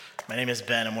My name is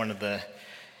Ben. I'm one of the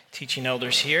teaching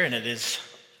elders here, and it is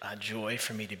a joy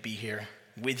for me to be here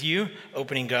with you,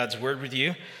 opening God's Word with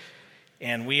you.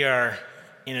 And we are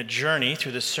in a journey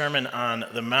through the Sermon on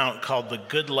the Mount called The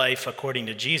Good Life According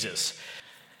to Jesus.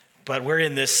 But we're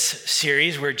in this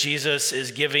series where Jesus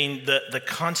is giving the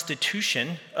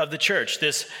constitution of the church,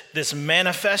 this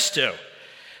manifesto.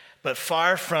 But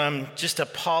far from just a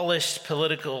polished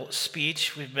political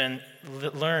speech, we've been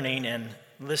learning and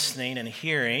listening and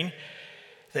hearing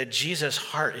that Jesus'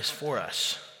 heart is for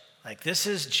us. Like, this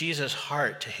is Jesus'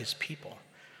 heart to his people.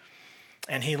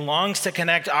 And he longs to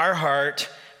connect our heart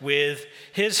with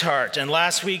his heart. And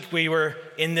last week we were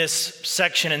in this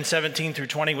section in 17 through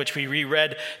 20, which we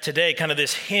reread today, kind of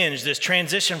this hinge, this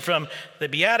transition from the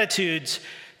Beatitudes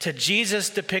to Jesus'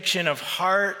 depiction of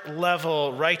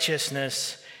heart-level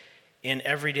righteousness in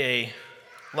everyday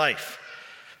life.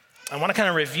 I want to kind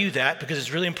of review that because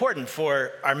it's really important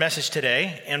for our message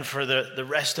today and for the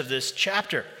rest of this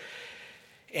chapter.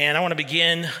 And I want to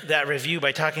begin that review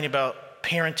by talking about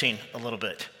parenting a little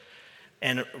bit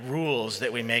and rules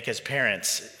that we make as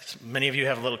parents. Many of you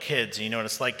have little kids, and you know what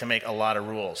it's like to make a lot of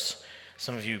rules.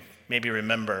 Some of you maybe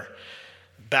remember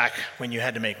back when you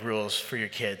had to make rules for your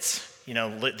kids. You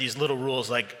know, these little rules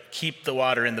like keep the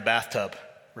water in the bathtub,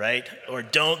 right? Or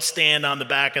don't stand on the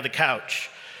back of the couch.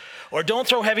 Or don't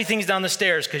throw heavy things down the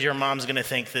stairs because your mom's going to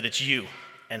think that it's you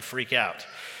and freak out.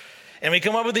 And we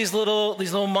come up with these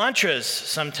little mantras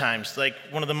sometimes. Like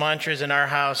one of the mantras in our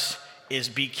house is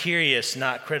be curious,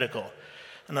 not critical.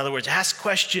 In other words, ask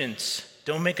questions.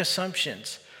 Don't make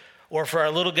assumptions. Or for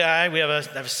our little guy, I have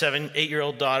a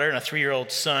 8-year-old daughter and a 3-year-old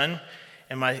son.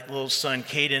 And my little son,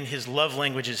 Caden, his love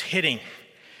language is hitting.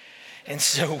 And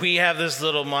so we have this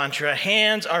little mantra,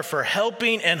 hands are for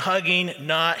helping and hugging,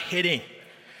 not hitting.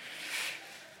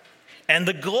 And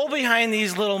the goal behind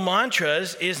these little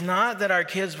mantras is not that our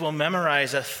kids will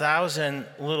memorize 1,000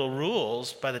 little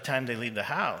rules by the time they leave the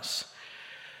house,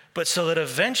 but so that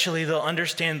eventually they'll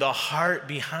understand the heart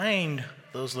behind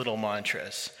those little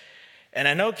mantras. And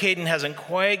I know Caden hasn't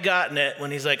quite gotten it when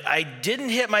he's like, I didn't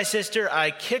hit my sister,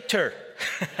 I kicked her.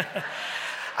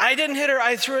 I didn't hit her,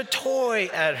 I threw a toy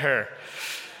at her.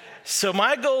 So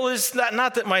my goal is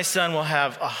not that my son will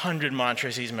have 100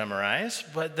 mantras he's memorized,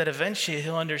 but that eventually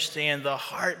he'll understand the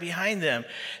heart behind them.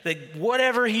 That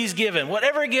whatever he's given,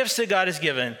 whatever gifts that God has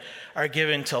given, are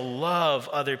given to love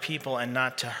other people and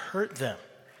not to hurt them.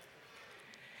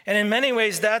 And in many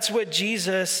ways, that's what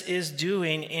Jesus is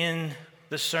doing in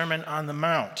the Sermon on the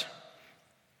Mount.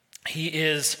 He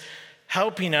is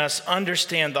helping us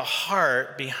understand the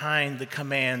heart behind the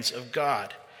commands of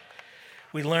God.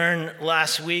 We learned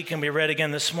last week and we read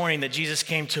again this morning that Jesus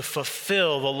came to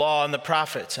fulfill the law and the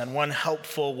prophets. And one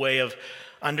helpful way of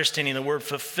understanding the word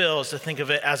fulfill is to think of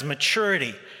it as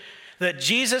maturity. That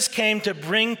Jesus came to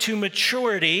bring to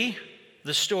maturity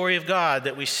the story of God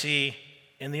that we see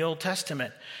in the Old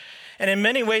Testament. And in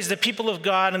many ways, the people of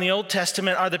God in the Old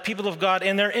Testament are the people of God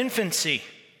in their infancy,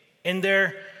 in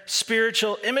their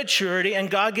spiritual immaturity, and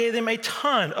God gave them a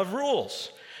ton of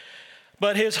rules.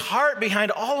 But his heart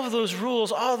behind all of those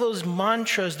rules, all those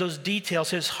mantras, those details,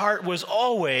 his heart was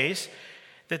always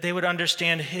that they would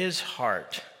understand his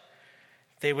heart.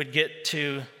 They would get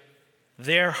to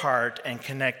their heart and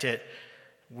connect it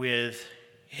with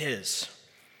his.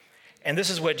 And this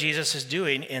is what Jesus is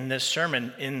doing in this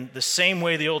sermon. In the same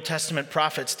way the Old Testament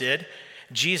prophets did,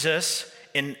 Jesus,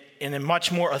 in a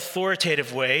much more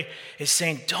authoritative way, is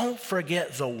saying, don't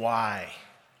forget the why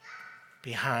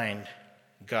behind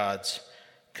God's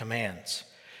commands.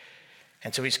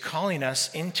 And so he's calling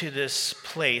us into this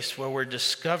place where we're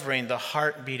discovering the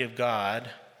heartbeat of God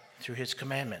through his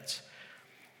commandments.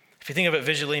 If you think of it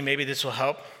visually, maybe this will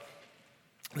help.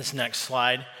 This next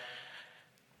slide.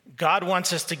 God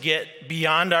wants us to get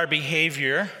beyond our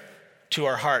behavior to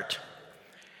our heart.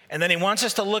 And then he wants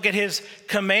us to look at his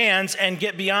commands and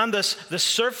get beyond the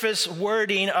surface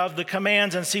wording of the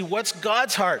commands and see what's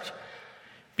God's heart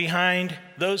behind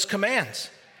those commands.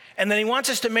 And then he wants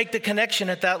us to make the connection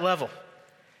at that level.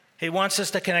 He wants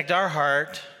us to connect our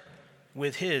heart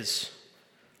with his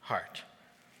heart.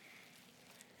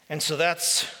 And so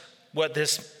that's what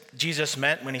this Jesus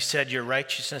meant when he said, your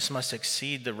righteousness must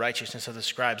exceed the righteousness of the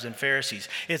scribes and Pharisees.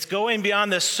 It's going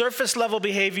beyond the surface level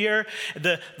behavior,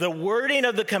 the wording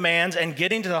of the commands, and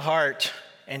getting to the heart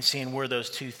and seeing where those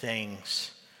two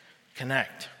things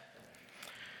connect.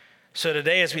 So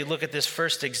today, as we look at this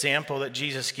first example that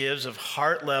Jesus gives of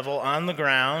heart level, on the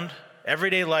ground,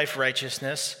 everyday life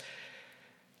righteousness,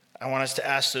 I want us to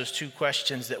ask those two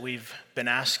questions that we've been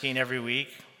asking every week.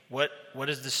 What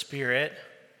is the Spirit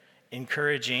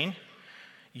encouraging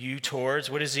you towards?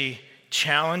 What is he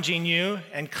challenging you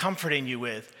and comforting you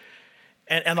with.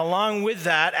 And along with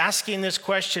that, asking this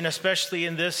question, especially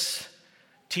in this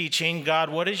teaching, God,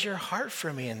 what is your heart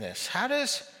for me in this? How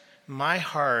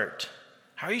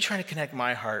are you trying to connect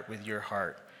my heart with your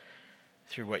heart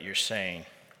through what you're saying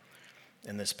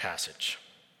in this passage?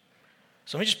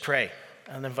 So let me just pray.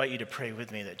 I'll invite you to pray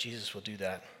with me that Jesus will do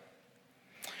that.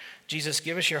 Jesus,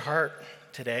 give us your heart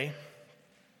today.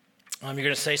 You're going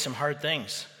to say some hard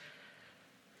things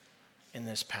in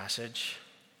this passage.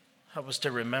 Help us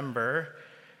to remember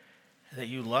that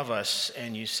you love us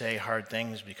and you say hard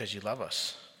things because you love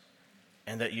us,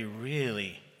 and that you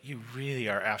really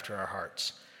are after our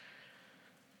hearts.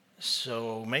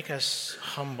 So make us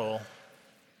humble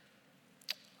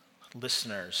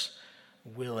listeners,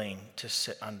 willing to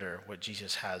sit under what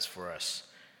Jesus has for us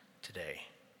today.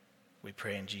 We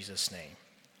pray in Jesus' name.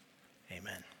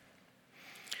 Amen.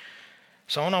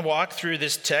 So I want to walk through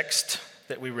this text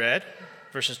that we read,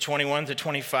 verses 21 to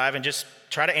 25, and just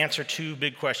try to answer two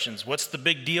big questions. What's the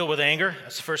big deal with anger?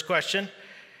 That's the first question.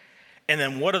 And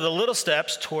then what are the little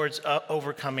steps towards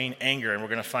overcoming anger? And we're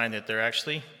going to find that they're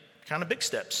actually kind of big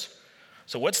steps.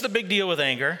 So what's the big deal with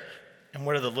anger? And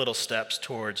what are the little steps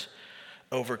towards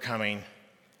overcoming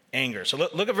anger? So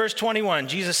look at verse 21.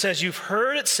 Jesus says, "You've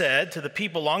heard it said to the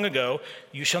people long ago,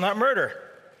 'You shall not murder.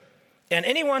 And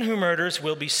anyone who murders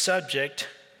will be subject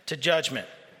to judgment.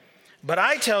 But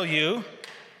I tell you,'"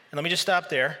 and let me just stop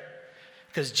there,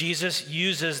 because Jesus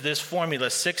uses this formula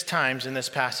 6 times in this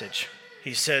passage.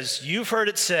 He says, "You've heard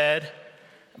it said,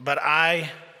 but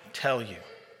I tell you."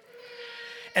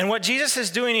 And what Jesus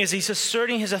is doing is he's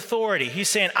asserting his authority. He's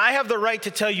saying, I have the right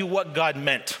to tell you what God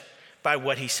meant by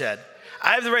what he said.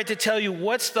 I have the right to tell you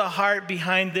what's the heart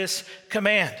behind this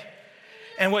command.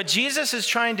 And what Jesus is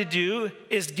trying to do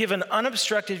is give an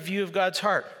unobstructed view of God's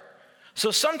heart.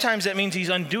 So sometimes that means he's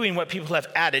undoing what people have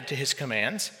added to his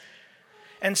commands.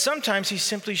 And sometimes he's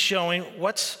simply showing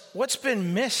what's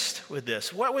been missed with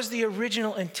this. What was the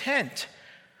original intent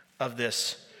of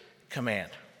this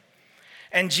command?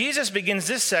 And Jesus begins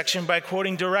this section by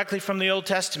quoting directly from the Old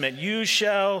Testament, "You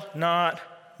shall not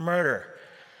murder."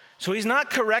 So he's not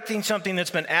correcting something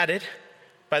that's been added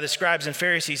by the scribes and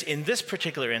Pharisees in this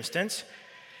particular instance.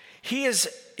 He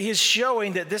is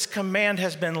showing that this command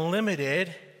has been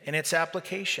limited in its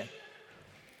application.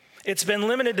 It's been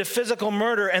limited to physical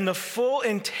murder, and the full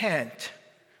intent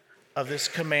of this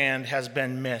command has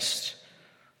been missed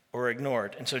or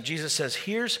ignored. And so Jesus says,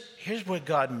 here's what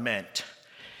God meant.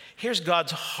 Here's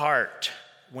God's heart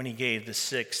when he gave the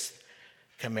 6th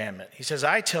commandment. He says,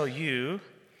 "I tell you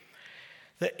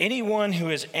that anyone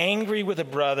who is angry with a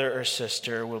brother or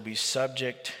sister will be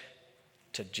subject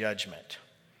to judgment."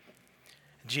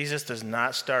 Jesus does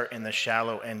not start in the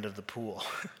shallow end of the pool.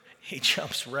 He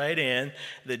jumps right in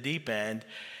the deep end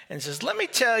and says, let me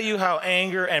tell you how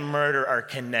anger and murder are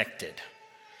connected.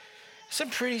 Some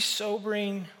pretty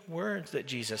sobering words that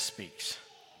Jesus speaks.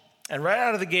 And right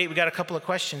out of the gate, we got a couple of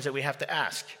questions that we have to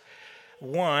ask.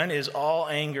 One, is all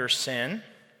anger sin?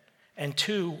 And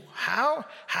 2, how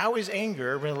is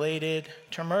anger related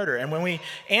to murder? And when we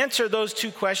answer those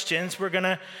 2 questions, we're going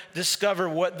to discover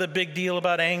what the big deal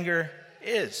about anger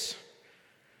is.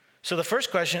 So the first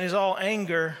question, is all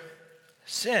anger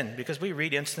sin? Because we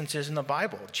read instances in the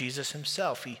Bible. Jesus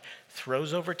himself, he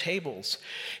throws over tables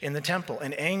in the temple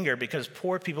in anger because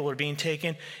poor people were being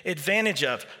taken advantage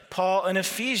of. Paul in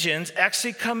Ephesians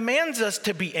actually commands us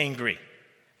to be angry.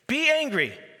 Be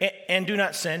angry and do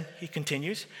not sin, he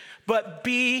continues, but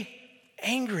be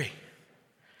angry.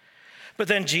 But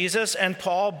then Jesus and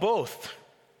Paul both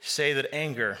say that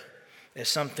anger is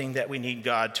something that we need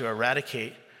God to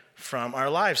eradicate from our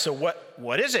lives. So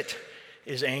what is it?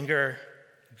 Is anger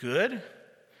good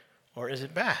or is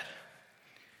it bad?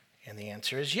 And the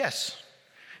answer is yes.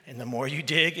 And the more you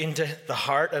dig into the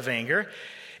heart of anger,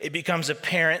 it becomes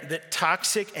apparent that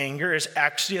toxic anger is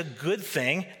actually a good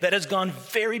thing that has gone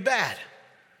very bad.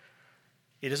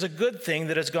 It is a good thing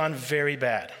that has gone very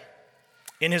bad.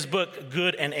 In his book,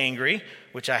 Good and Angry,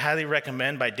 which I highly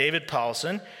recommend, by David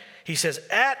Paulson, he says,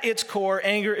 at its core,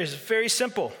 anger is very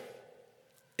simple.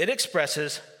 It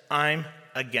expresses, I'm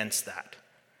against that.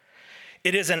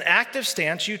 It is an active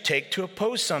stance you take to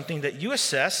oppose something that you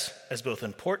assess as both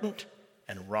important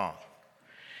and wrong.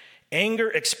 Anger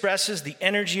expresses the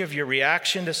energy of your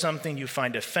reaction to something you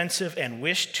find offensive and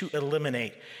wish to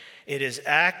eliminate. It is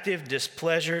active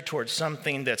displeasure towards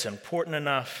something that's important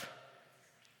enough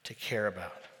to care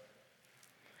about.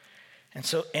 And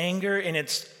so anger in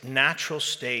its natural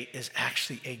state is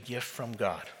actually a gift from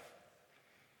God.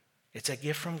 It's a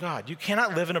gift from God. You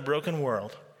cannot live in a broken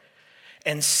world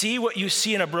and see what you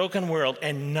see in a broken world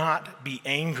and not be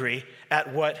angry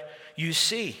at what you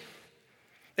see.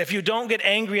 If you don't get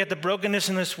angry at the brokenness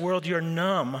in this world, you're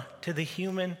numb to the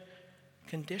human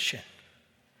condition.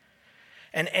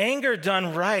 And anger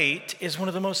done right is one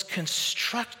of the most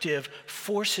constructive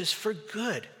forces for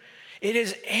good. It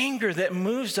is anger that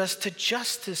moves us to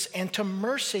justice and to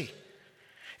mercy.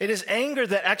 It is anger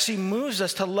that actually moves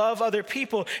us to love other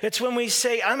people. It's when we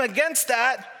say, I'm against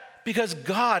that because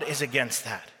God is against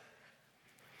that.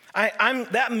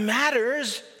 That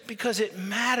matters because it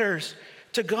matters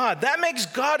to God. That makes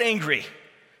God angry.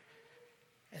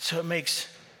 And so it makes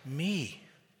me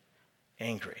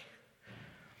angry.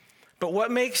 But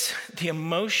what makes the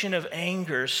emotion of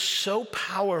anger so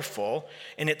powerful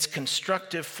in its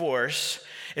constructive force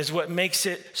is what makes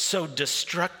it so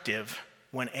destructive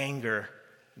when anger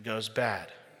goes bad.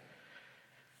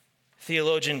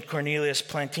 Theologian Cornelius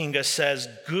Plantinga says,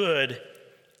 good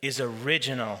is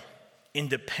original,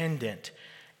 independent,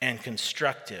 and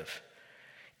constructive.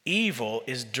 Evil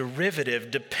is derivative,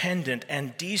 dependent,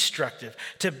 and destructive.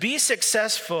 To be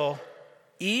successful,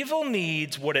 evil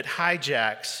needs what it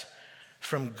hijacks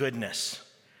from goodness.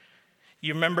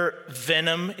 You remember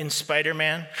Venom in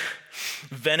Spider-Man?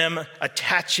 Venom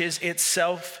attaches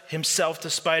himself to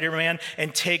Spider-Man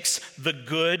and takes the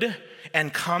good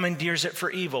and commandeers it for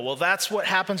evil. Well, that's what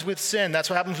happens with sin. That's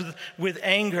what happens with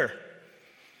anger.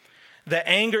 The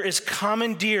anger is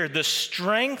commandeered. The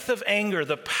strength of anger,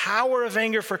 the power of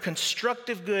anger for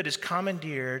constructive good is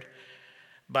commandeered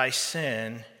by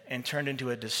sin and turned into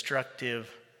a destructive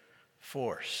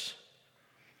force.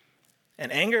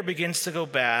 And anger begins to go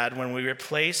bad when we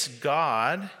replace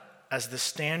God as the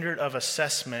standard of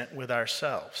assessment with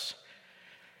ourselves.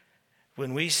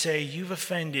 When we say, you've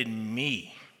offended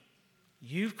me,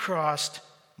 you've crossed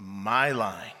my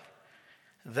line,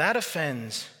 that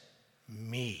offends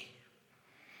me.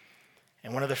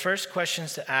 And one of the first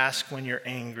questions to ask when you're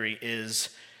angry is,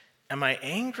 am I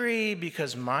angry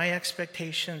because my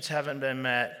expectations haven't been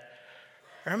met?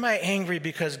 Or am I angry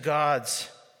because God's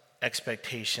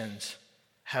expectations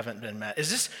haven't been met?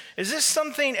 Is this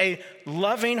something a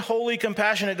loving, holy,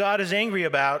 compassionate God is angry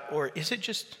about, or is it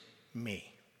just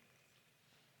me?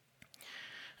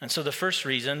 And so the first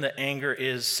reason that anger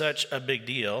is such a big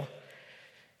deal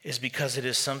is because it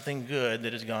is something good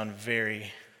that has gone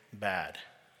very bad.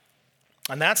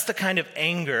 And that's the kind of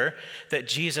anger that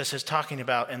Jesus is talking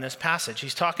about in this passage.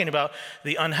 He's talking about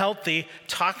the unhealthy,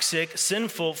 toxic,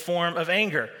 sinful form of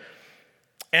anger.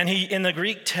 And in the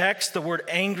Greek text, the word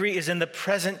angry is in the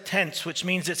present tense, which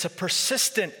means it's a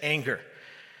persistent anger.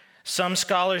 Some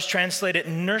scholars translate it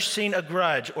nursing a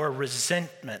grudge or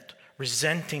resentment,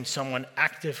 resenting someone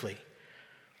actively.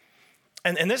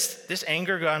 And this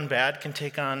anger gone bad can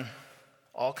take on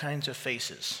all kinds of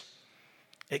faces.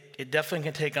 It definitely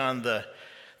can take on the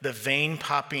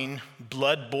vein-popping,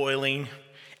 blood-boiling,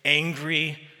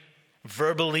 angry,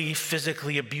 verbally,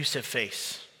 physically abusive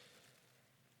face.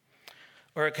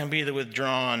 Or it can be the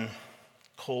withdrawn,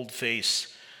 cold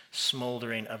face,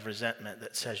 smoldering of resentment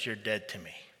that says, you're dead to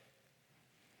me.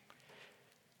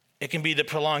 It can be the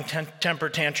prolonged temper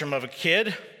tantrum of a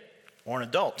kid or an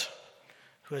adult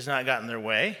who has not gotten their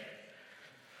way.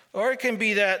 Or it can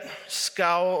be that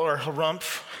scowl or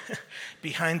harumph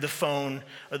behind the phone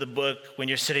or the book when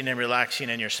you're sitting and relaxing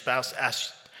and your spouse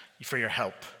asks you for your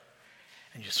help.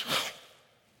 And you just,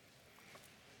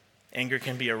 anger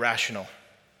can be irrational,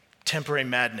 temporary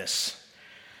madness,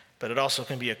 but it also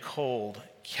can be a cold,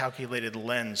 calculated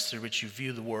lens through which you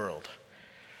view the world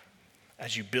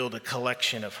as you build a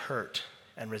collection of hurt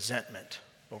and resentment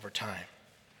over time.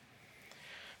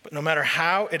 But no matter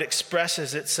how it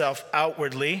expresses itself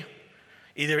outwardly,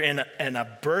 either in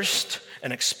a burst,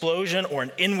 an explosion, or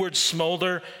an inward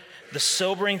smolder, the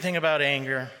sobering thing about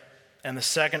anger, and the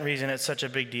second reason it's such a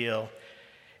big deal,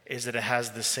 is that it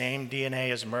has the same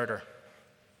DNA as murder.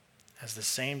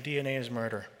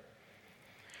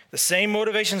 The same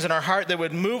motivations in our heart that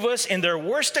would move us in their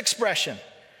worst expression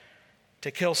to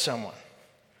kill someone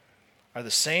are the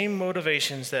same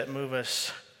motivations that move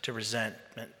us to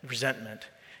resentment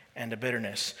and to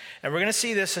bitterness. And we're going to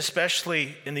see this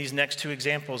especially in these next two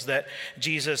examples that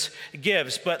Jesus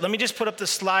gives. But let me just put up the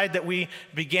slide that we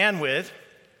began with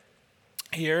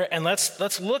here, and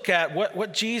let's look at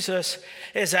what Jesus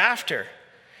is after.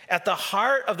 At the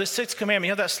heart of the sixth commandment,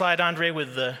 you have that slide, Andre,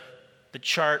 with the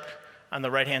chart on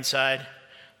the right-hand side,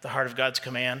 the heart of God's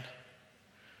command?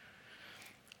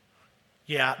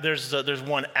 Yeah, there's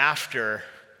one after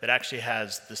that actually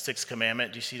has the sixth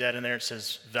commandment. Do you see that in there? It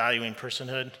says valuing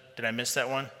personhood. Did I miss that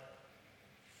one?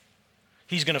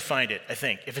 He's going to find it, I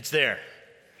think, if it's there.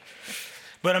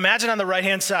 But imagine on the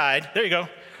right-hand side, there you go.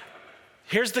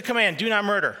 Here's the command, do not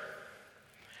murder.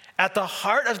 At the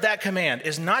heart of that command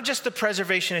is not just the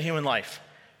preservation of human life.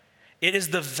 It is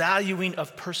the valuing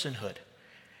of personhood.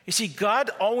 You see, God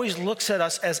always looks at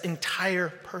us as entire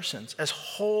persons, as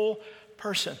whole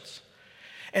persons.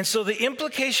 And so the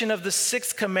implication of the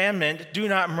sixth commandment, do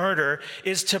not murder,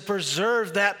 is to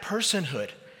preserve that personhood,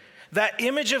 that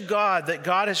image of God that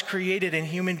God has created in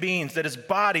human beings, that is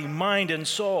body, mind, and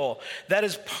soul. That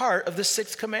is part of the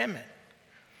sixth commandment.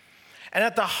 And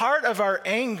at the heart of our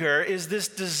anger is this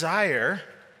desire,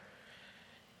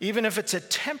 even if it's a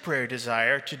temporary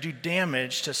desire, to do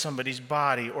damage to somebody's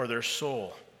body or their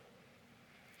soul.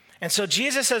 And so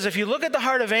Jesus says, if you look at the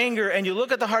heart of anger and you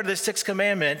look at the heart of the sixth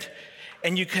commandment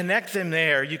and you connect them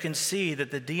there, you can see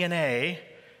that the DNA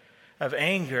of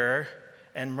anger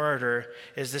and murder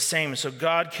is the same. So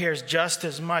God cares just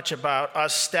as much about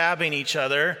us stabbing each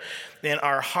other in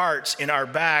our hearts, in our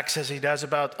backs, as he does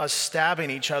about us stabbing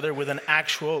each other with an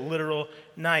actual, literal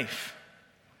knife.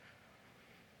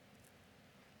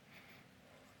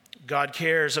 God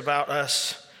cares about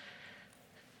us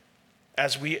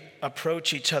as we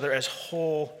approach each other as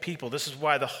whole people. This is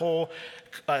why the whole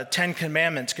 10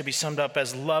 Commandments could be summed up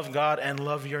as love God and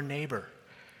love your neighbor.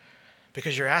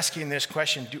 Because you're asking this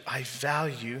question, do I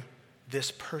value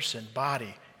this person,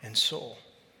 body and soul?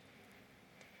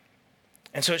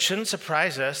 And so it shouldn't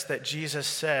surprise us that Jesus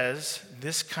says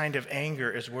this kind of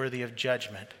anger is worthy of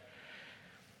judgment.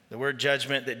 The word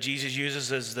judgment that Jesus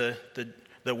uses is the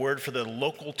word for the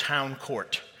local town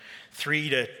court. 3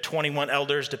 to 21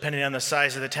 elders, depending on the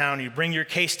size of the town. You bring your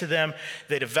case to them,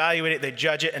 they'd evaluate it, they'd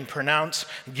judge it, and pronounce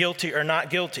guilty or not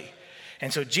guilty.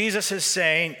 And so Jesus is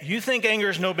saying, you think anger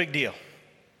is no big deal.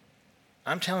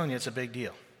 I'm telling you it's a big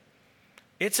deal.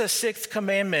 It's a sixth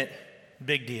commandment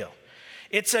big deal.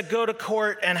 It's a go to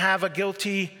court and have a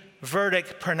guilty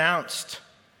verdict pronounced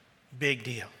big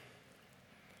deal.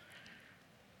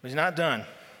 But he's not done.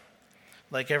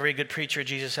 Like every good preacher,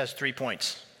 Jesus has 3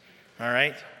 points. All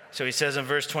right? So he says in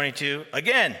verse 22,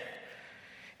 again,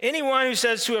 anyone who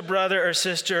says to a brother or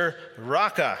sister,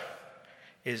 Raka,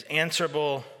 is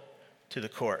answerable to the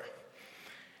court.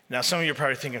 Now, some of you are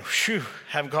probably thinking, phew,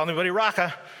 haven't called anybody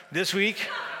Raka this week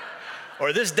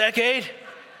or this decade.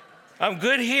 I'm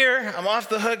good here. I'm off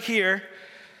the hook here.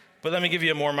 But let me give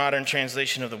you a more modern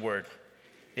translation of the word.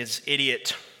 It's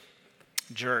idiot,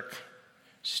 jerk,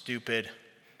 stupid,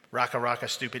 Raka,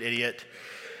 stupid idiot.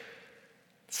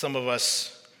 Some of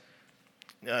us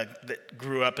that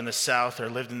grew up in the South or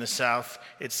lived in the South,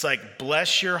 it's like,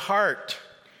 bless your heart.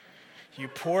 You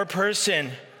poor person.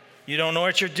 You don't know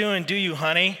what you're doing, do you,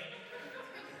 honey?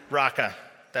 Raka.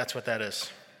 That's what that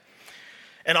is.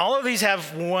 And all of these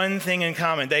have one thing in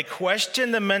common. They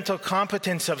question the mental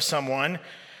competence of someone,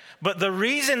 but the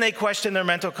reason they question their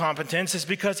mental competence is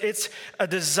because it's a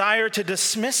desire to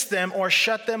dismiss them or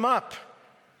shut them up.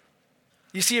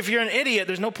 You see, if you're an idiot,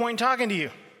 there's no point in talking to you.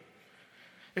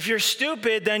 If you're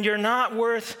stupid, then you're not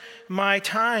worth my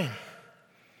time.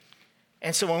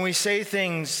 And so when we say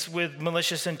things with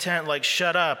malicious intent like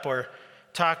shut up or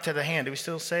talk to the hand, do we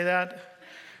still say that?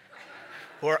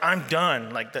 Or I'm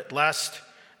done. Like that last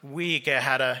week I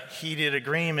had a heated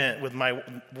agreement with my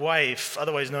wife,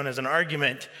 otherwise known as an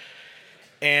argument.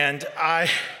 And I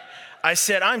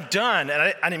said, I'm done. And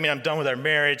I didn't mean I'm done with our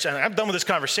marriage. I'm done with this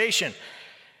conversation.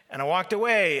 And I walked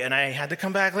away, and I had to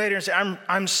come back later and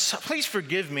say, please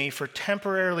forgive me for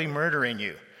temporarily murdering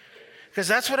you. Because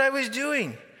that's what I was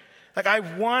doing. Like I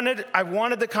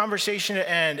wanted the conversation to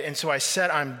end, and so I said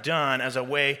I'm done as a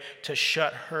way to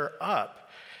shut her up.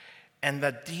 And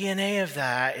the DNA of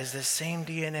that is the same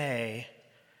DNA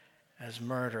as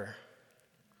murder.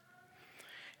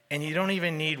 And you don't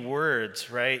even need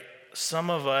words, right? Some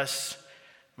of us,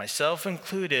 myself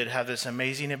included, have this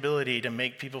amazing ability to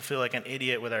make people feel like an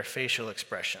idiot with our facial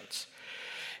expressions.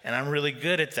 And I'm really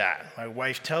good at that. My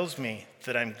wife tells me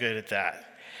that I'm good at that.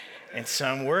 And so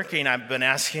I've been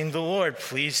asking the Lord,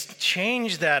 please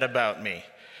change that about me.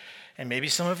 And maybe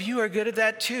some of you are good at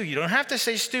that too. You don't have to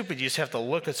say stupid, you just have to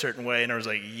look a certain way. And I was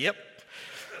like, yep,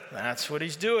 that's what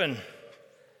he's doing.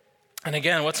 And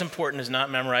again, what's important is not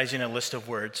memorizing a list of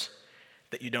words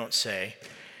that you don't say.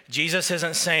 Jesus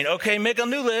isn't saying, okay, make a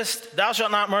new list, thou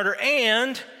shalt not murder,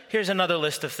 and here's another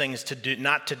list of things to do,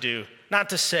 not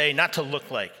to say, not to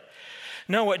look like.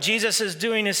 No, what Jesus is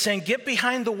doing is saying, get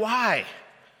behind the why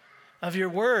of your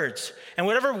words. And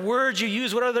whatever words you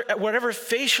use, whatever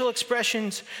facial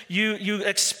expressions you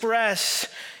express,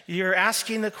 you're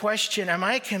asking the question, am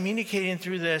I communicating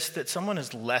through this that someone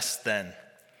is less than?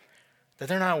 That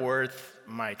they're not worth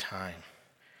my time?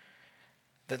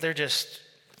 That they're just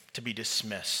to be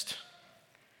dismissed?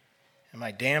 Am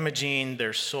I damaging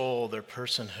their soul, their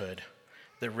personhood,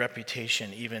 their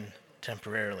reputation, even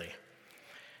temporarily?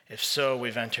 If so,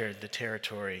 we've entered the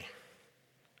territory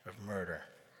of murder.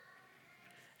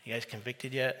 You guys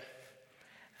convicted yet?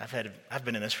 I've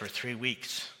been in this for 3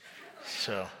 weeks,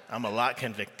 so I'm a lot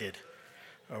convicted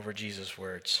over Jesus'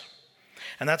 words.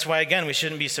 And that's why, again, we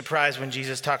shouldn't be surprised when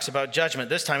Jesus talks about judgment.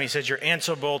 This time he says you're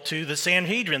answerable to the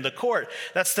Sanhedrin, the court.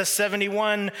 That's the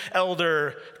 71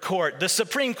 elder court, the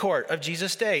Supreme Court of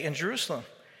Jesus' day in Jerusalem.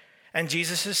 And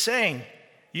Jesus is saying,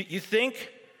 you think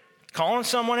calling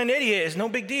someone an idiot is no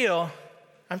big deal?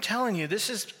 I'm telling you, this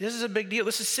is a big deal.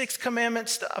 This is Sixth Commandment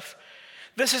stuff.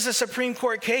 This is a Supreme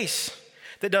Court case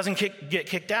that doesn't get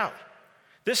kicked out.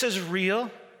 This is real.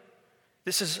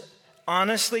 This is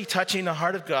honestly touching the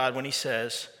heart of God when he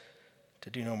says to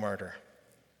do no murder.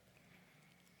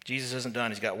 Jesus isn't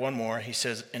done. He's got one more. He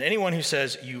says, and anyone who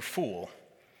says, you fool,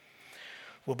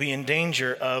 will be in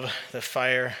danger of the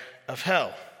fire of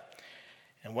hell.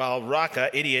 And while raka,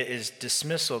 idiot, is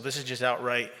dismissal, this is just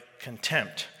outright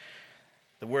contempt.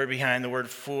 The word behind the word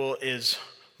fool is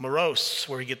moros,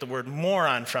 where we get the word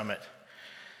moron from it.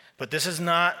 But this is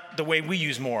not the way we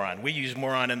use moron. We use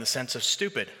moron in the sense of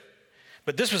stupid.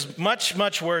 But this was much,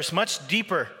 much worse, much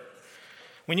deeper.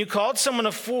 When you called someone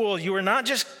a fool, you were not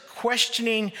just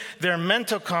questioning their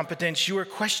mental competence, you were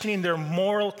questioning their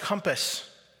moral compass.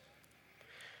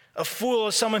 A fool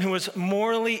is someone who is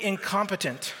morally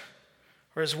incompetent,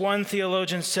 or as one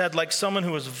theologian said, like someone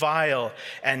who is vile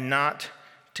and not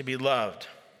to be loved.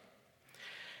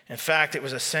 In fact, it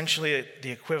was essentially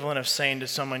the equivalent of saying to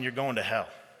someone, you're going to hell,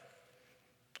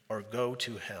 or go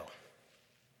to hell.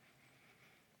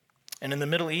 And in the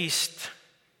Middle East,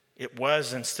 it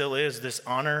was and still is this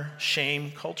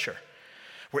honor-shame culture,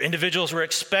 where individuals were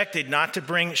expected not to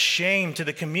bring shame to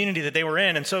the community that they were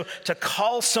in. And so to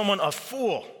call someone a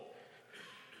fool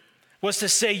was to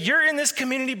say, you're in this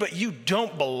community, but you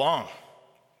don't belong.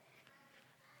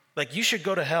 Like, you should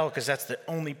go to hell because that's the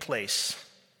only place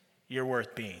you're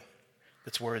worth being,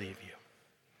 that's worthy of you.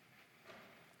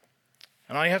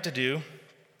 And all you have to do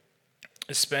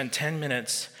is spend 10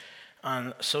 minutes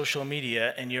on social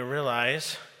media, and you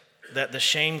realize that the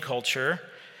shame culture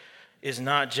is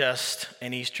not just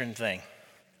an Eastern thing.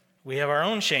 We have our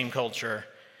own shame culture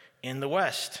in the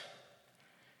West.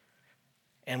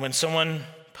 And when someone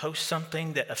posts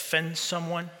something that offends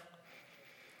someone,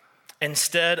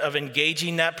 instead of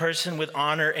engaging that person with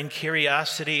honor and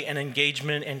curiosity and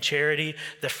engagement and charity,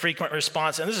 the frequent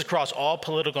response, and this is across all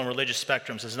political and religious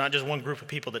spectrums, it's not just one group of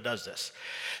people that does this.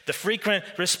 The frequent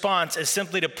response is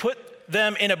simply to put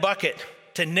them in a bucket,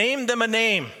 to name them a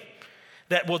name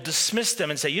that will dismiss them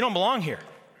and say, you don't belong here.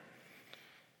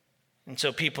 And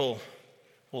so people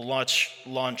will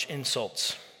launch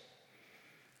insults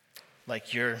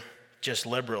like, you're just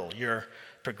liberal, you're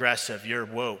progressive, you're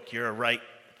woke, you're a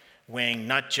right-wing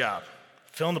nut job.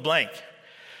 Fill in the blank.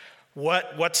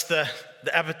 What's the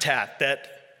epithet that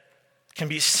can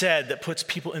be said that puts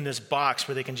people in this box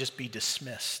where they can just be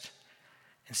dismissed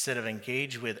instead of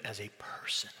engaged with as a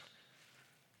person?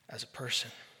 As a person.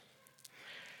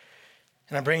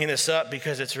 And I'm bringing this up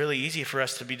because it's really easy for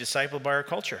us to be discipled by our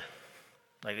culture.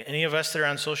 Like, any of us that are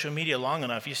on social media long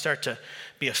enough, you start to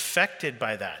be affected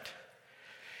by that.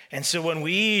 And so when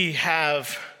we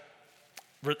have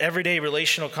everyday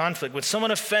relational conflict, when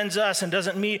someone offends us and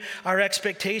doesn't meet our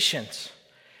expectations,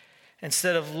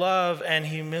 instead of love and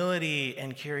humility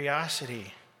and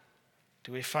curiosity,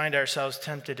 do we find ourselves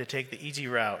tempted to take the easy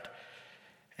route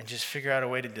and just figure out a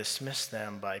way to dismiss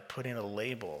them by putting a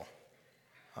label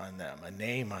on them, a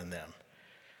name on them?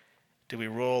 Do we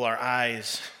roll our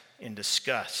eyes in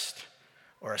disgust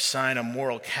or assign a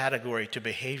moral category to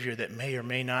behavior that may or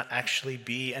may not actually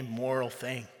be a moral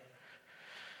thing?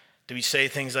 Do we say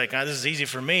things like, this is easy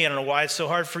for me, I don't know why it's so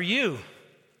hard for you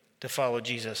to follow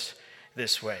Jesus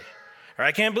this way? Or,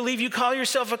 I can't believe you call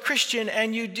yourself a Christian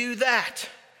and you do that.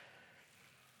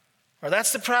 Or,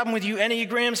 that's the problem with you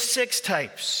Enneagram 6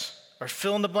 types. Or,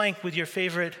 fill in the blank with your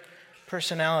favorite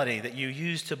personality that you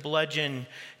use to bludgeon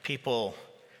people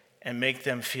and make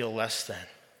them feel less than.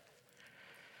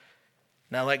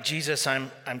 Now, like Jesus, I'm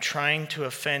trying to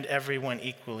offend everyone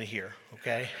equally here,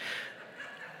 okay?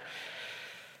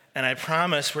 And I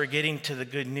promise we're getting to the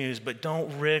good news, but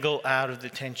don't wriggle out of the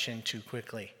tension too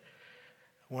quickly.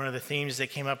 One of the themes that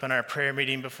came up in our prayer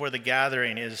meeting before the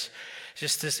gathering is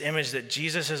just this image that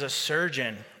Jesus is a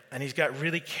surgeon, and he's got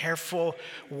really careful,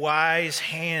 wise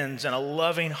hands and a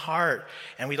loving heart,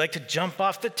 and we like to jump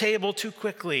off the table too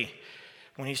quickly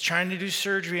when he's trying to do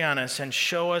surgery on us and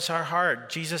show us our heart.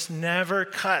 Jesus never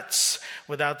cuts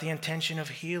without the intention of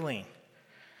healing.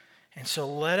 And so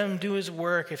let him do his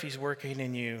work if he's working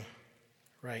in you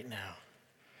right now.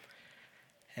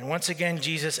 And once again,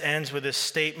 Jesus ends with this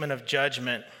statement of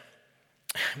judgment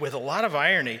with a lot of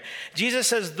irony. Jesus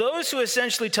says those who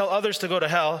essentially tell others to go to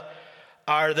hell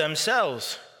are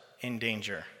themselves in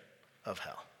danger of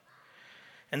hell.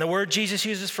 And the word Jesus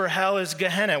uses for hell is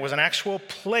Gehenna. It was an actual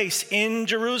place in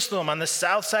Jerusalem, on the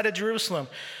south side of Jerusalem,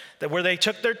 where they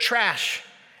took their trash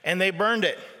and they burned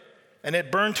it. And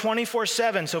it burned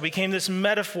 24/7, so it became this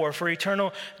metaphor for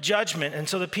eternal judgment. And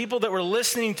so the people that were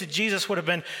listening to Jesus would have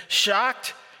been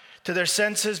shocked to their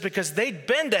senses because they'd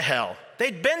been to hell.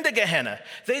 They'd been to Gehenna.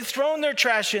 They'd thrown their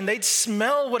trash in. They'd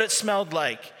smell what it smelled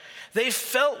like. They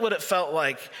felt what it felt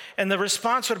like. And the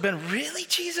response would have been, really,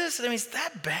 Jesus? I mean, is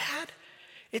that bad?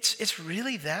 It's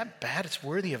really that bad? It's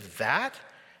worthy of that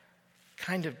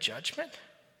kind of judgment?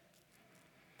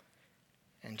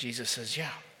 And Jesus says,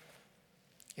 yeah,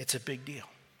 it's a big deal.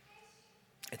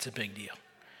 It's a big deal.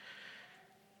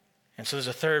 And so there's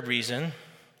a third reason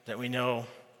that we know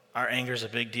our anger is a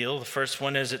big deal. The first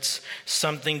one is it's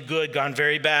something good gone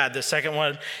very bad. The second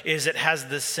one is it has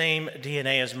the same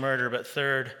DNA as murder. But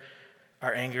third,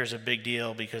 our anger is a big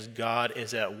deal because God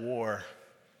is at war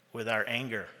with our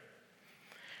anger.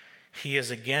 He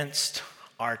is against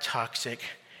our toxic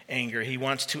anger. He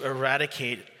wants to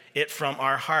eradicate it from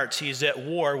our hearts. He is at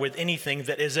war with anything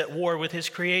that is at war with his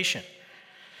creation.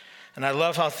 And I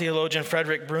love how theologian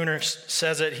Frederick Bruner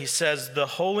says it. He says, the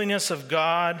holiness of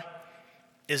God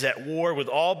is at war with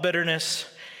all bitterness,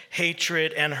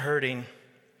 hatred, and hurting.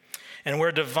 And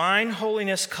where divine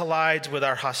holiness collides with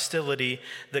our hostility,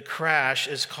 the crash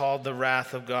is called the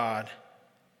wrath of God.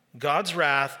 God's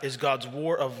wrath is God's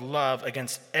war of love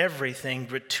against everything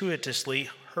gratuitously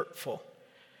hurtful.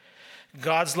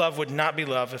 God's love would not be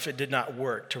love if it did not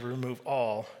work to remove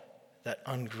all that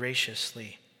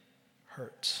ungraciously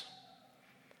hurts.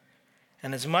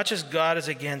 And as much as God is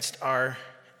against our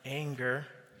anger,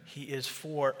 he is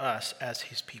for us as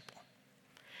his people.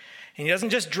 And he doesn't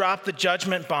just drop the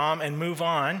judgment bomb and move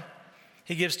on.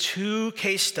 He gives 2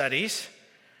 case studies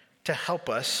to help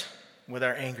us with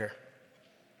our anger.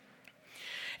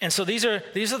 And so these are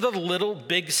the little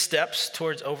big steps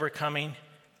towards overcoming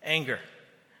anger.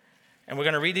 And we're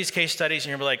going to read these case studies and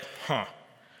you're going to be like,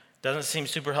 doesn't seem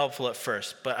super helpful at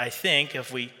first. But I think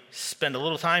if we spend a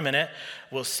little time in it,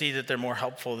 we'll see that they're more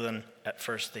helpful than at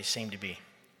first they seem to be.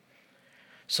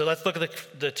 So let's look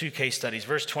at the 2 case studies.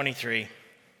 Verse 23,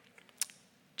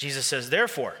 Jesus says,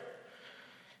 therefore,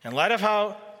 in light of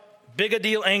how big a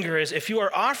deal anger is, if you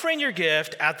are offering your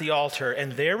gift at the altar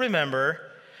and there remember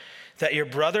that your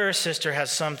brother or sister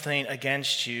has something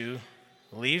against you,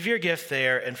 leave your gift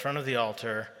there in front of the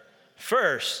altar.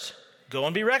 First, go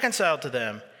and be reconciled to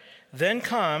them. Then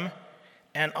come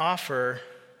and offer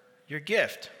your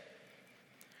gift.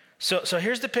 So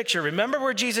here's the picture. Remember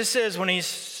where Jesus is when he's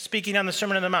speaking on the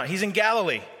Sermon on the Mount. He's in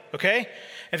Galilee, okay?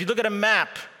 If you look at a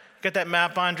map, got that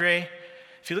map, Andre?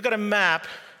 If you look at a map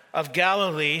of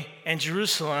Galilee and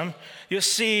Jerusalem, you'll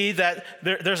see that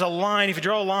there's a line. If you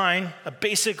draw a line, a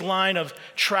basic line of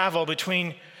travel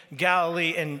between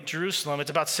Galilee and Jerusalem,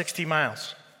 it's about 60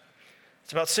 miles.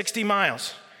 It's about 60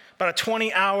 miles, about a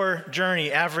 20-hour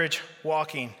journey, average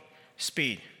walking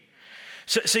speed.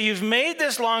 So you've made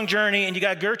this long journey, and you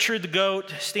got Gertrude the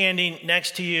goat standing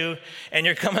next to you, and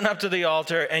you're coming up to the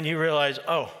altar, and you realize,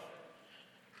 oh,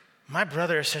 my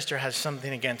brother or sister has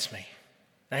something against me.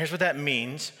 Now, here's what that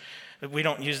means. We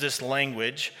don't use this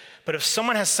language, but if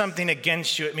someone has something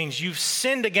against you, it means you've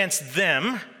sinned against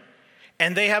them,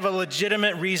 and they have a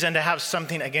legitimate reason to have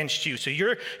something against you. So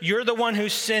you're the one who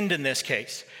sinned in this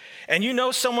case. And you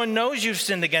know someone knows you've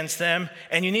sinned against them,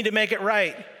 and you need to make it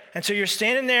right. And so you're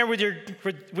standing there with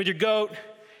your goat,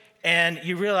 and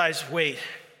you realize, wait,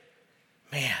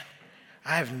 man,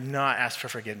 I have not asked for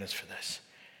forgiveness for this.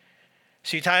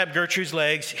 So you tie up Gertrude's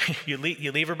legs, you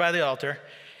leave her by the altar,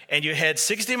 and you head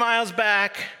 60 miles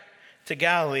back to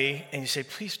Galilee, and you say,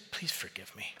 please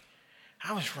forgive me.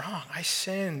 I was wrong. I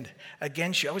sinned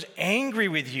against you. I was angry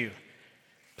with you.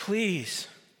 Please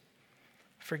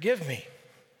forgive me.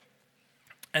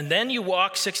 And then you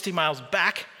walk 60 miles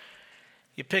back.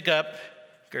 You pick up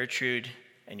Gertrude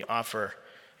and you offer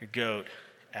your goat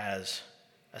as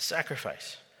a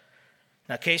sacrifice.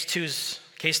 Now, case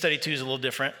study 2 is a little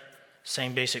different.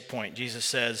 Same basic point. Jesus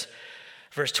says,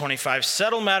 verse 25,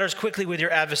 settle matters quickly with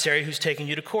your adversary who's taking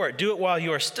you to court. Do it while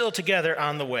you are still together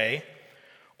on the way,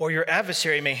 or your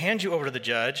adversary may hand you over to the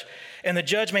judge, and the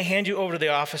judge may hand you over to the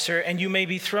officer, and you may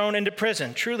be thrown into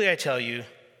prison. Truly, I tell you,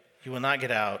 you will not get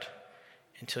out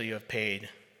until you have paid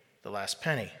the last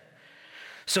penny.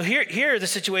 So here are the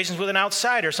situations with an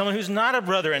outsider, someone who's not a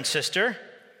brother and sister.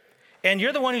 and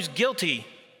you're the one who's guilty,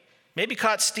 maybe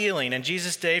caught stealing. In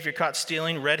Jesus' day, if you're caught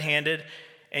stealing red-handed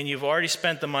and you've already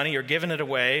spent the money or given it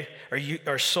away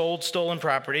or sold stolen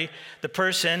property, the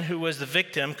person who was the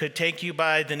victim could take you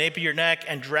by the nape of your neck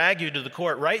and drag you to the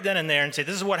court right then and there and say,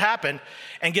 this is what happened,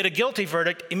 and get a guilty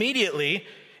verdict immediately.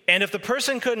 And if the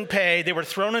person couldn't pay, they were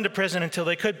thrown into prison until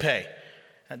they could pay.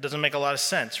 That doesn't make a lot of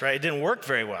sense, right? It didn't work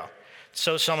very well.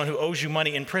 So someone who owes you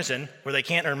money in prison where they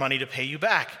can't earn money to pay you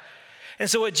back. And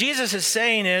so what Jesus is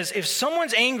saying is, if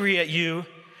someone's angry at you,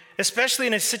 especially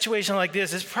in a situation like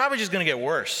this, it's probably just going to get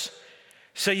worse.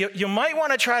 So you might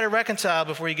want to try to reconcile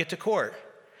before you get to court.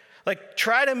 Like,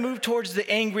 try to move towards the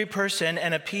angry person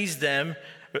and appease them,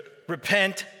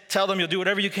 repent, tell them you'll do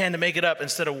whatever you can to make it up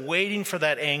instead of waiting for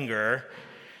that anger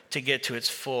to get to its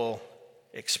full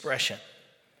expression.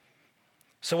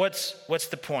 So what's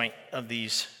the point of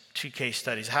these two case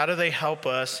studies? How do they help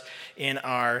us in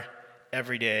our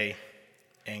everyday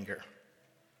anger?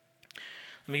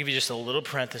 Let me give you just a little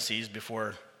parentheses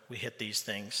before we hit these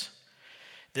things.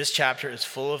 This chapter is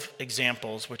full of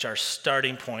examples which are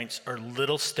starting points or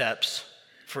little steps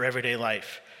for everyday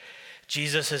life.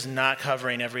 Jesus is not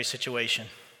covering every situation.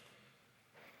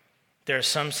 There are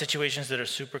some situations that are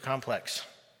super complex.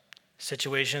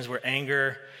 Situations where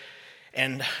anger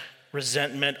and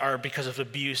resentment are because of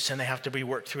abuse and they have to be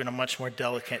worked through in a much more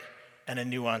delicate and a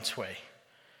nuanced way.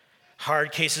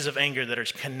 Hard cases of anger that are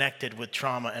connected with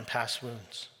trauma and past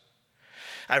wounds.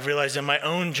 I've realized in my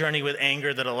own journey with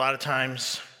anger that a lot of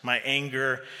times my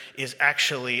anger is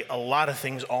actually a lot of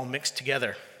things all mixed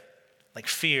together, like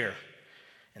fear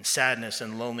and sadness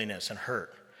and loneliness and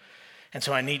hurt. And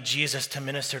so I need Jesus to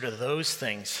minister to those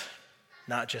things,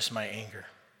 not just my anger.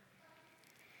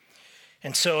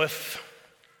 And so if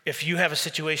you have a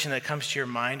situation that comes to your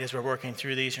mind as we're working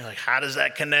through these, you're like, how does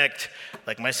that connect?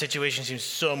 Like, my situation seems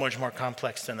so much more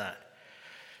complex than that.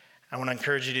 I want to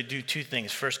encourage you to do two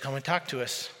things. First, come and talk to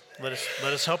us. Let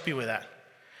us help you with that.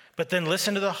 But then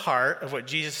listen to the heart of what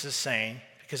Jesus is saying,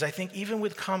 because I think even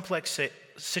with complex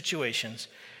situations,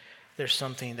 there's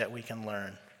something that we can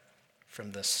learn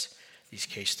from these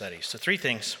case studies. So 3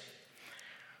 things,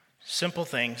 simple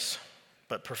things,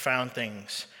 but profound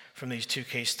things from these 2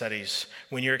 case studies.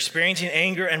 When you're experiencing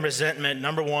anger and resentment,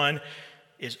 number 1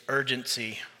 is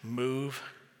urgency. Move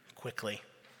quickly.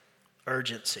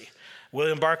 Urgency.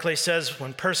 William Barclay says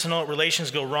when personal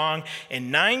relations go wrong,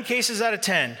 in 9 cases out of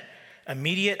 10,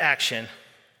 immediate action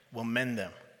will mend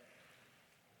them.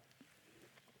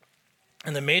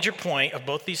 And the major point of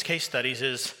both these case studies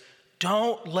is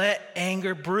don't let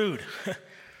anger brood.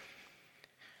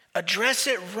 Address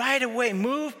it right away.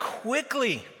 Move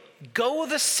quickly. Go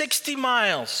the 60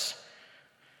 miles.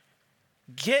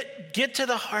 Get to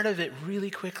the heart of it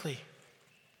really quickly.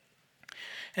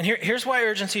 And here's why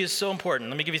urgency is so important.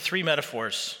 Let me give you 3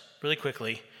 metaphors really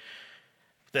quickly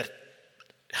that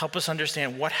help us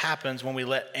understand what happens when we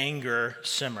let anger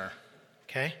simmer,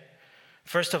 okay?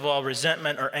 First of all,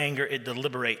 resentment or anger, it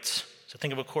deliberates. So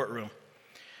think of a courtroom.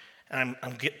 And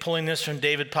I'm pulling this from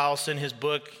David Powlison, his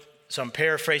book, so I'm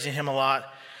paraphrasing him a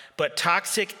lot. But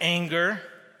toxic anger,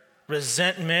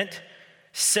 resentment,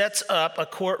 sets up a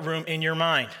courtroom in your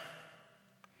mind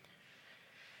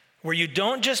where you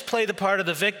don't just play the part of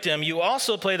the victim, you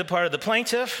also play the part of the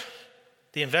plaintiff,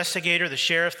 the investigator, the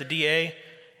sheriff, the DA,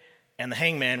 and the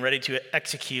hangman ready to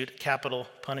execute capital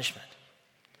punishment.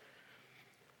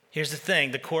 Here's the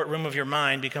thing, the courtroom of your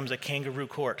mind becomes a kangaroo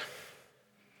court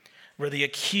where the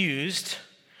accused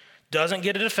doesn't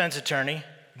get a defense attorney,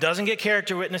 doesn't get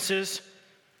character witnesses,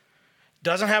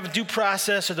 doesn't have due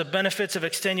process or the benefits of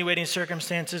extenuating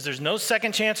circumstances. There's no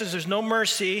second chances, there's no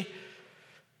mercy.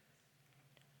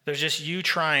 There's just you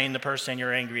trying the person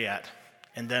you're angry at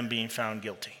and them being found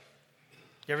guilty.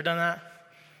 You ever done that?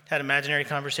 Had imaginary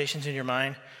conversations in your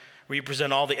mind where you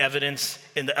present all the evidence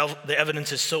and the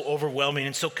evidence is so overwhelming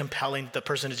and so compelling that the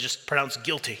person is just pronounced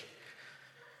guilty.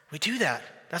 We do that.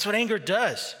 That's what anger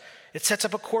does. It sets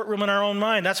up a courtroom in our own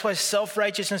mind. That's why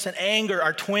self-righteousness and anger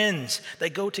are twins. They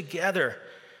go together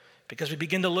because we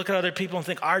begin to look at other people and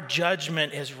think our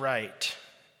judgment is right.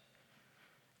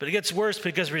 But it gets worse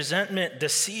because resentment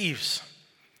deceives.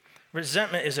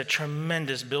 Resentment is a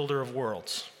tremendous builder of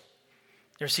worlds.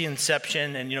 You ever see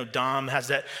Inception? And Dom has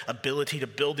that ability to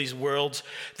build these worlds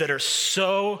that are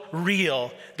so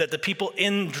real that the people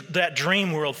in that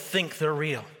dream world think they're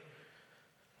real.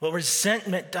 Well,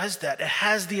 resentment does that. It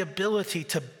has the ability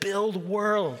to build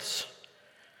worlds,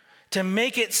 to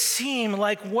make it seem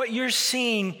like what you're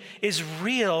seeing is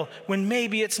real when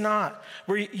maybe it's not,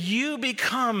 where you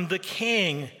become the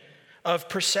king of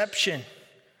perception.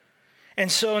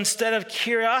 And so instead of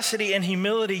curiosity and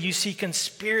humility, you see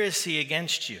conspiracy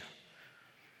against you.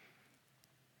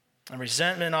 And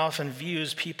resentment often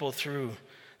views people through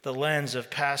the lens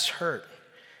of past hurt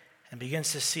and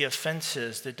begins to see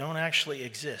offenses that don't actually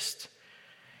exist.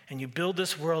 And you build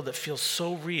this world that feels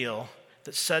so real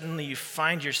that suddenly you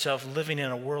find yourself living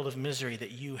in a world of misery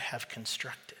that you have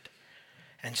constructed.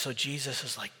 And so Jesus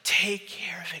is like, take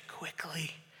care of it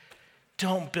quickly.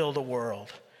 Don't build a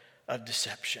world of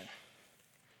deception.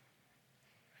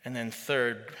 And then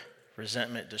third,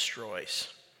 resentment destroys.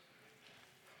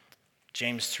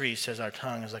 James 3 says our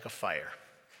tongue is like a fire,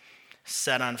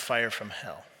 set on fire from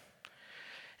hell.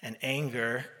 And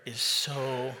anger is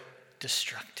so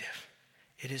destructive.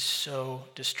 It is so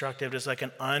destructive. It is like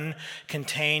an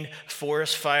uncontained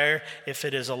forest fire if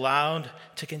it is allowed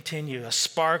to continue. A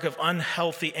spark of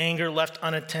unhealthy anger left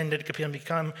unattended can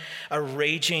become a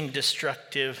raging,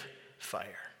 destructive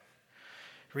fire.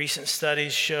 Recent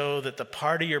studies show that the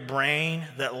part of your brain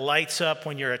that lights up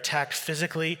when you're attacked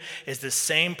physically is the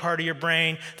same part of your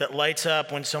brain that lights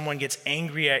up when someone gets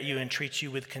angry at you and treats you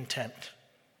with contempt.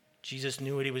 Jesus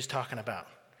knew what he was talking about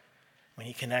when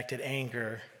he connected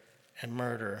anger and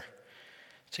murder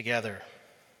together.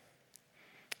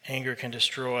 Anger can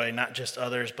destroy not just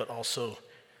others, but also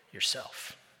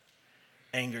yourself.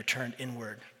 Anger turned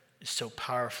inward is so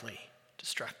powerfully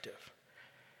destructive.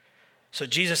 So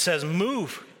Jesus says,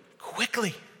 move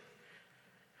quickly.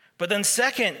 But then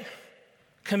second,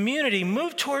 community,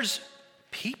 move towards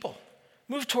people.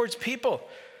 Move towards people.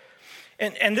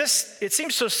 And this, it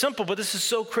seems so simple, but this is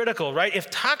so critical, right?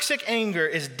 If toxic anger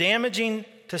is damaging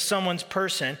to someone's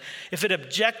person, if it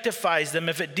objectifies them,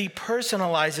 if it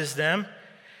depersonalizes them,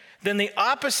 then the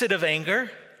opposite of anger,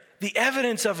 the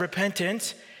evidence of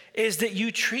repentance, is that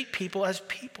you treat people, as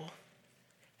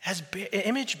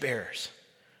image bearers.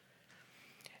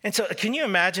 And so can you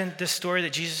imagine this story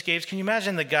that Jesus gave? Can you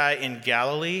imagine the guy in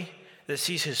Galilee that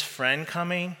sees his friend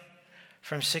coming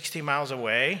from 60 miles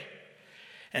away?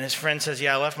 And his friend says,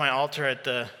 yeah, I left my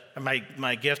altar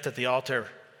my gift at the altar.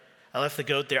 I left the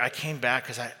goat there. I came back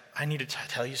because I need to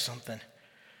tell you something.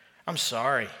 I'm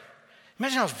sorry.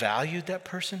 Imagine how valued that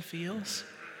person feels.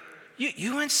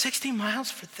 You went 60 miles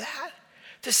for that?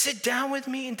 To sit down with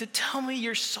me and to tell me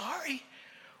you're sorry?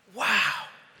 Wow.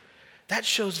 That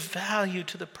shows value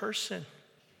to the person.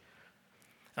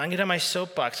 I'm going to get on my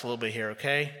soapbox a little bit here,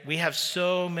 okay? We have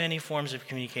so many forms of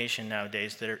communication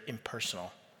nowadays that are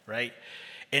impersonal, right?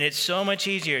 And it's so much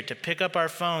easier to pick up our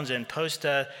phones and post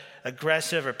a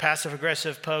aggressive or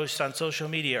passive-aggressive post on social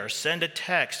media or send a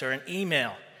text or an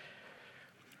email.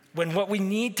 When what we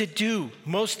need to do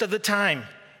most of the time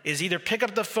is either pick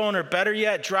up the phone or better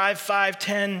yet, drive 5,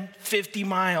 10, 50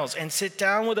 miles and sit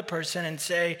down with a person and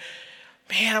say,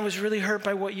 man, I was really hurt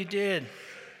by what you did,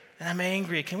 and I'm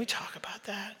angry. Can we talk about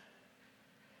that?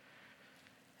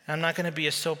 I'm not going to be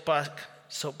a soapbox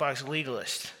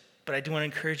legalist, but I do want to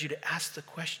encourage you to ask the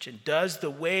question, does the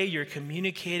way you're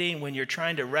communicating when you're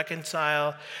trying to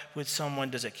reconcile with someone,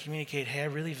 does it communicate, hey, I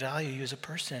really value you as a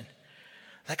person?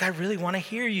 Like, I really want to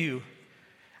hear you.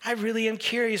 I really am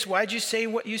curious. Why'd you say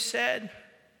what you said?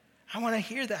 I want to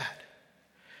hear that.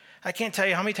 I can't tell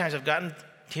you how many times I've gotten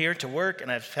here to work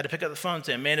and I've had to pick up the phone and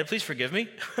say, Amanda, please forgive me.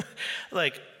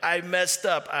 Like, I messed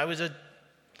up. I was going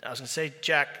to say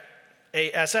Jack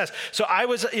ASS. So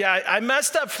I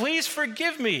messed up. Please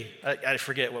forgive me. I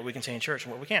forget what we can say in church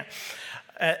and what we can't.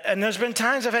 And there's been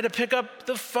times I've had to pick up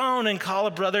the phone and call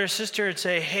a brother or sister and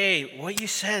say, hey, what you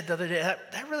said the other day,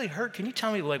 that really hurt. Can you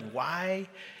tell me like why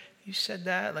you said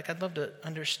that? Like, I'd love to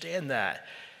understand that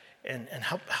and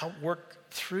help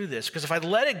work through this. Because if I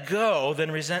let it go,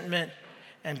 then resentment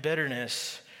and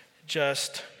bitterness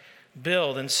just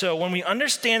build. And so when we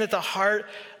understand that the heart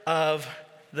of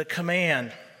the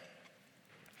command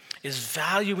is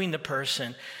valuing the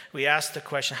person, we ask the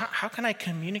question, how can I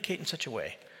communicate in such a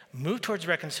way, move towards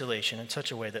reconciliation in such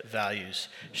a way that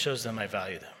shows them I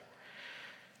value them?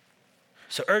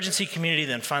 So urgency, community,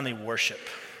 then finally worship.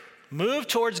 Move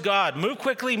towards God. Move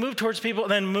quickly, move towards people,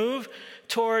 then move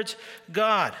towards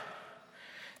God.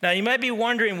 Now, you might be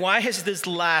wondering, why is this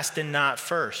last and not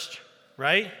first,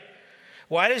 right?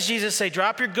 Why does Jesus say,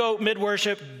 drop your goat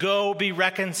mid-worship, go be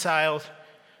reconciled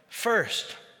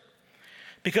first?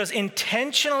 Because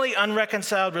intentionally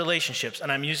unreconciled relationships,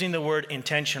 and I'm using the word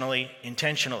intentionally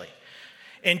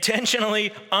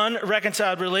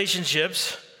unreconciled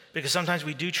relationships, because sometimes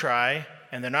we do try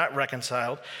and they're not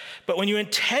reconciled, but when you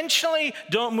intentionally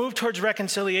don't move towards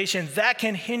reconciliation, that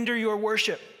can hinder your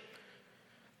worship.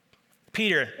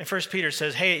 Peter, in 1 Peter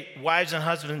says, hey, wives and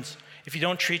husbands, if you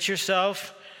don't treat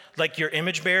yourself like your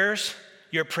image bearers,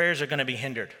 your prayers are going to be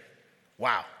hindered.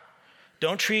 Wow.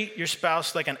 Don't treat your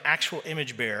spouse like an actual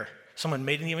image bearer, someone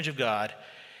made in the image of God,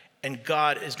 and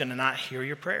God is going to not hear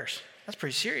your prayers. That's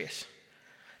pretty serious.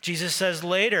 Jesus says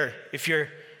later, if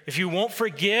you won't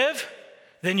forgive,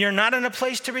 then you're not in a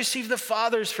place to receive the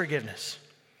Father's forgiveness.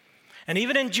 And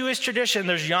even in Jewish tradition,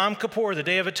 there's Yom Kippur, the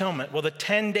Day of Atonement. Well, the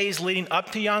 10 days leading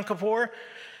up to Yom Kippur,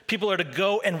 people are to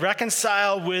go and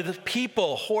reconcile with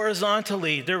people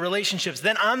horizontally, their relationships.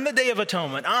 Then on the Day of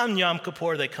Atonement, on Yom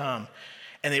Kippur, they come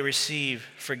and they receive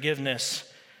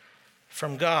forgiveness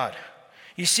from God.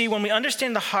 You see, when we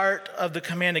understand the heart of the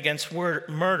command against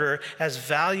murder as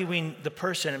valuing the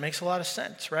person, it makes a lot of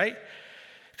sense, right?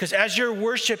 Because as you're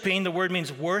worshiping, the word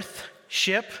means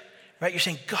worth-ship, right? You're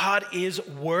saying God is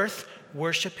worth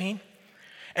worshiping.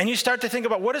 And you start to think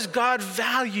about, what does God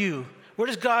value? Where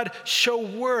does God show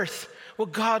worth? Well,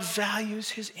 God values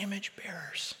his image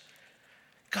bearers.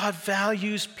 God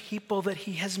values people that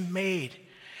he has made.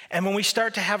 And when we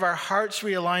start to have our hearts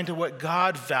realigned to what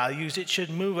God values, it should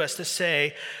move us to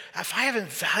say, if I haven't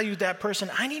valued that person,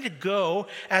 I need to go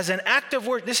as an act of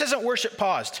worship. This isn't worship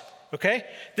paused, okay?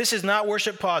 This is not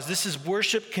worship paused. This is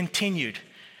worship continued.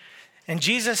 And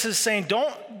Jesus is saying,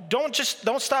 don't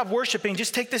stop worshiping.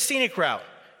 Just take the scenic route,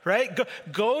 right?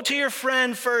 Go to your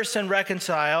friend first and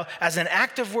reconcile as an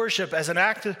act of worship, as an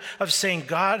act of saying,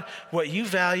 God, what you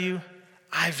value,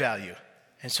 I value.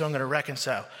 And so I'm going to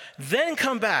reconcile. Then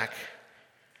come back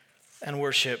and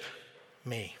worship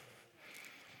me.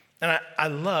 And I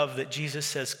love that Jesus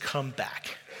says, come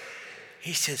back.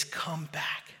 He says, come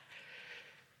back.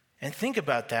 And think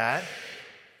about that.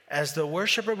 As the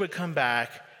worshiper would come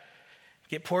back,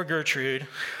 get poor Gertrude,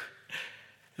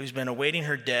 who's been awaiting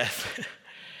her death,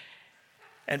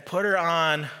 and put her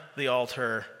on the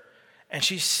altar. And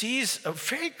she sees a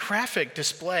very graphic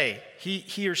display.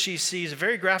 He or she sees a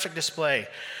very graphic display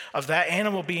of that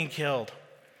animal being killed.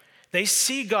 They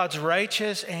see God's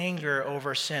righteous anger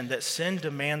over sin, that sin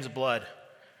demands blood.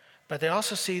 But they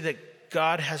also see that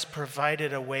God has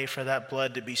provided a way for that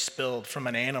blood to be spilled from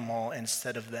an animal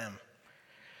instead of them.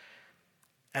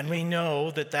 And we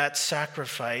know that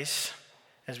sacrifice,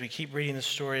 as we keep reading the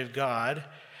story of God,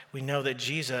 we know that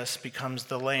Jesus becomes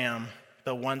the lamb,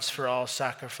 the once-for-all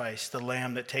sacrifice, the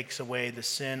lamb that takes away the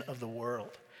sin of the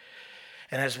world.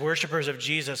 And as worshipers of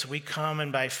Jesus, we come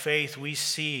and by faith we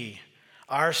see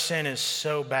our sin is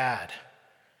so bad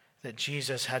that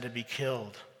Jesus had to be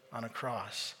killed on a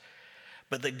cross.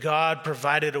 But that God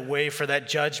provided a way for that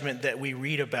judgment that we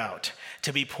read about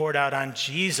to be poured out on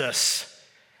Jesus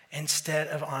instead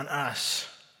of on us.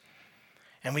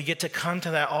 And we get to come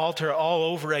to that altar all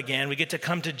over again. We get to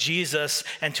come to Jesus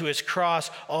and to his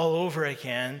cross all over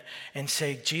again and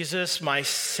say, Jesus, my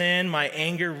sin, my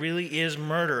anger really is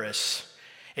murderous.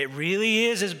 It really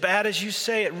is as bad as you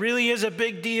say. It really is a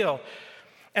big deal.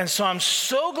 And so I'm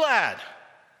so glad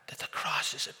that the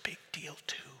cross is a big deal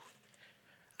too.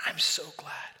 I'm so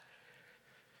glad.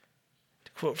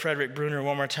 To quote Frederick Bruner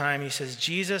one more time, he says,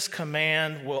 Jesus'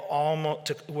 command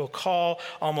will call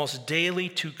almost daily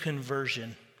to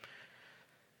conversion.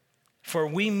 For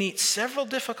we meet several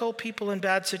difficult people in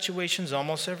bad situations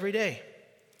almost every day.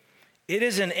 It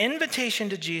is an invitation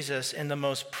to Jesus in the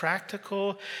most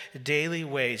practical, daily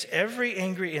ways. Every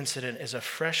angry incident is a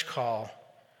fresh call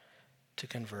to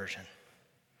conversion.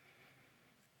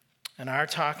 And our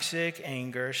toxic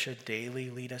anger should daily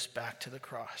lead us back to the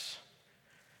cross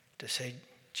to say,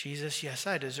 Jesus, yes,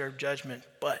 I deserve judgment,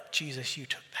 but Jesus, you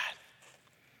took that.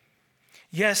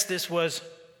 Yes, this was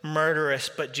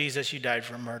murderous, but Jesus, you died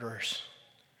for murderers.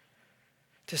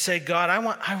 To say, God, I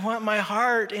want my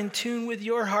heart in tune with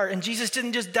your heart. And Jesus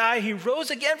didn't just die, he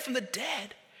rose again from the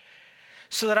dead.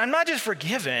 So that I'm not just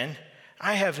forgiven,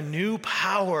 I have new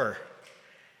power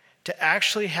to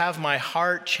actually have my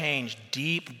heart change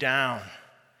deep down.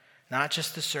 Not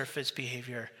just the surface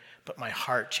behavior, but my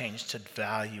heart change to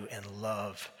value and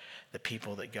love the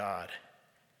people that God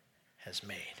has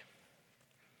made.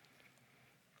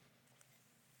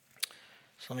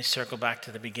 So let me circle back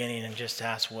to the beginning and just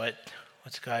ask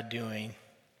what's God doing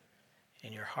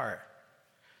in your heart?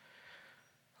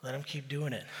 Let him keep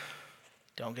doing it.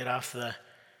 Don't get off the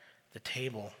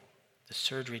table, the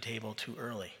surgery table too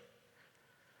early.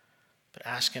 But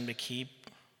ask him to keep,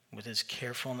 with his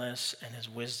carefulness and his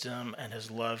wisdom and his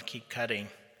love, keep cutting.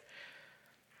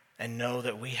 And know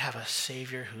that we have a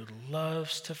Savior who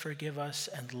loves to forgive us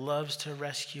and loves to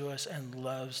rescue us and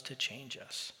loves to change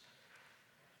us.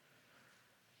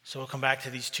 So we'll come back to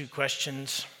these two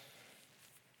questions.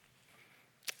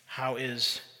 How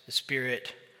is the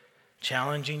Spirit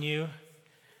challenging you?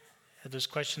 Have those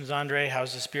questions, Andre? How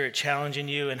is the Spirit challenging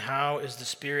you? And how is the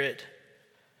Spirit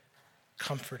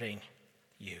comforting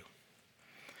you?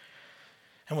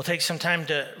 And we'll take some time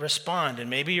to respond.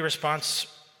 And maybe your response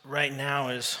right now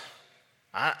is,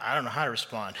 I don't know how to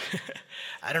respond.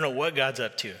 I don't know what God's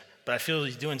up to, but I feel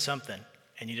he's doing something,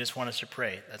 and you just want us to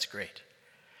pray. That's great.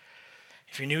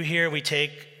 If you're new here,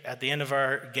 at the end of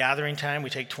our gathering time, we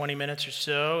take 20 minutes or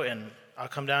so, and I'll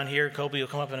come down here. Kobe will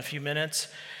come up in a few minutes,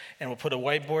 and we'll put a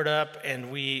whiteboard up, and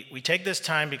we take this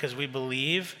time because we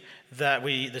believe that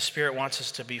the Spirit wants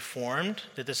us to be formed,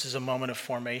 that this is a moment of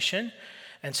formation,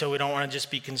 and so we don't want to just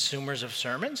be consumers of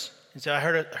sermons. And so I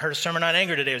heard a sermon on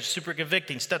anger today. It was super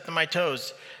convicting, stepped on my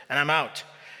toes, and I'm out.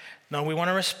 No, we want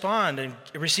to respond and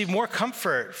receive more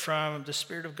comfort from the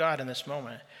Spirit of God in this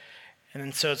moment.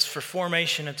 And so it's for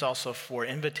formation, it's also for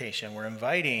invitation. We're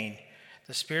inviting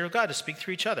the Spirit of God to speak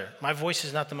through each other. My voice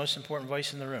is not the most important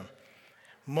voice in the room.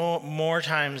 More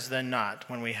times than not,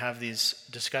 when we have these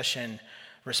discussion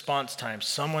response times,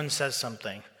 someone says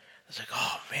something. It's like,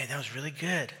 oh man, that was really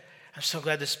good. I'm so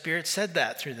glad the Spirit said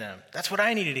that through them. That's what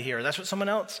I needed to hear. That's what someone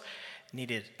else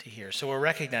needed to hear. So we're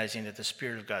recognizing that the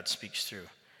Spirit of God speaks through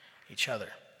each other.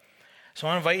 So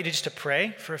I want to invite you just to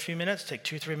pray for a few minutes, take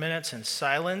 2-3 minutes in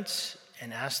silence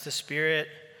and ask the Spirit,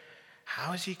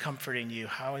 how is he comforting you?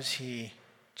 How is he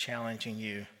challenging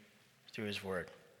you through his word?